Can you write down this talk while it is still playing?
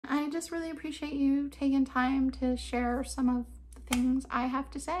just really appreciate you taking time to share some of the things I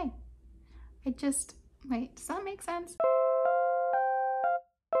have to say. Wait, does that make sense?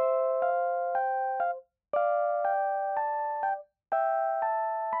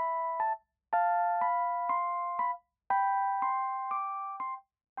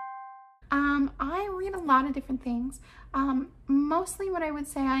 I read a lot of different things. Mostly what I would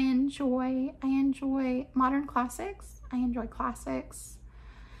say I enjoy modern classics. I enjoy classics.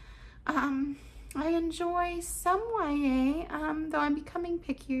 I enjoy some YA, though I'm becoming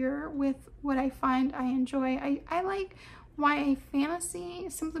pickier with what I find I enjoy. I like YA fantasy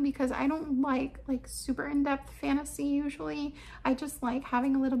simply because I don't like super in-depth fantasy usually. I just like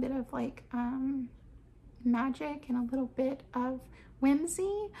having a little bit of magic and a little bit of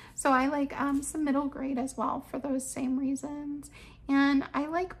whimsy. So I like some middle grade as well for those same reasons. And I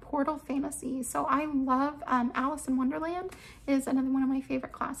like portal fantasy. So I love Alice in Wonderland is another one of my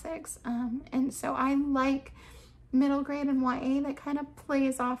favorite classics. And so I like middle grade and YA that kind of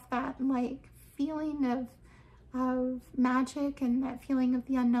plays off that feeling of magic and that feeling of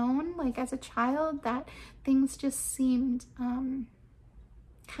the unknown. Like as a child, that things just seemed kind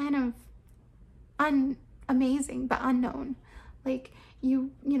of amazing but unknown. Like you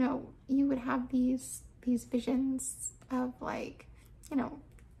would have these visions of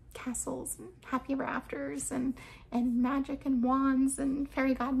castles and happy ever afters and magic and wands and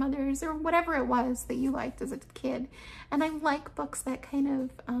fairy godmothers or whatever it was that you liked as a kid. And I like books that kind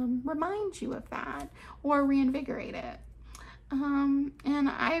of remind you of that or reinvigorate it. And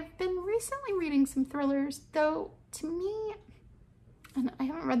I've been recently reading some thrillers, though to me, and I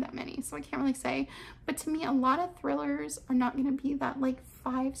haven't read that many, so I can't really say, but to me, a lot of thrillers are not going to be that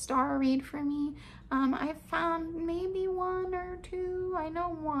 5-star read for me. I've found maybe 1 or 2, I know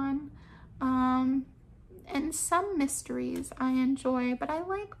 1, and some mysteries I enjoy, but I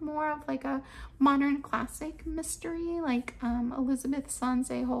like more of a modern classic mystery, like Elizabeth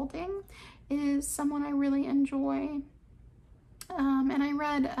Sanze Holding is someone I really enjoy. And I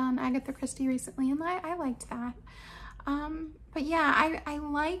read Agatha Christie recently, and I liked that. But yeah, I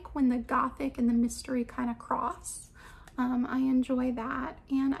like when the gothic and the mystery kind of cross. I enjoy that.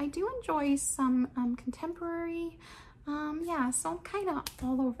 And I do enjoy some contemporary. Yeah, so I'm kind of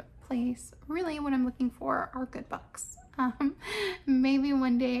all over the place. Really what I'm looking for are good books. Maybe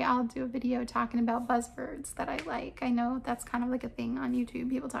one day I'll do a video talking about buzzwords that I like. I know that's kind of a thing on YouTube.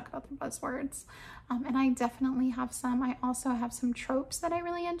 People talk about the buzzwords. And I definitely have some. I also have some tropes that I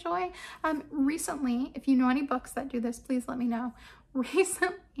really enjoy. Recently, if you know any books that do this, please let me know.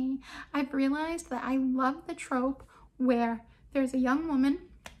 Recently, I've realized that I love the trope where there's a young woman,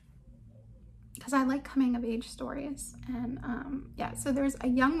 because I like coming of age stories. And yeah, so there's a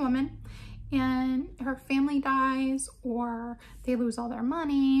young woman and her family dies, or they lose all their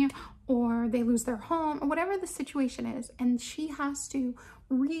money, or they lose their home, or whatever the situation is, and she has to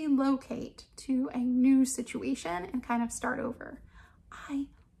relocate to a new situation and kind of start over. I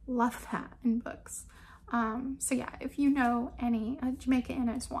love that in books. So yeah, if you know any, Jamaica Inn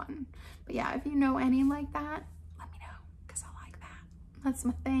is one, but yeah, if you know any like that, let me know, because I like that. That's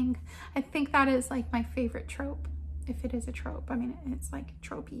my thing. I think that is my favorite trope. If it is a trope, I mean, it's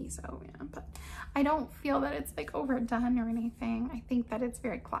tropey, so yeah, but I don't feel that it's overdone or anything. I think that it's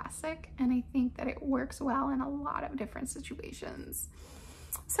very classic, and I think that it works well in a lot of different situations.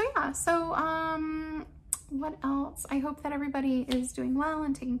 So yeah, so what else? I hope that everybody is doing well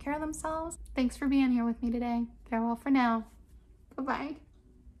and taking care of themselves. Thanks for being here with me today. Farewell for now. Bye-bye.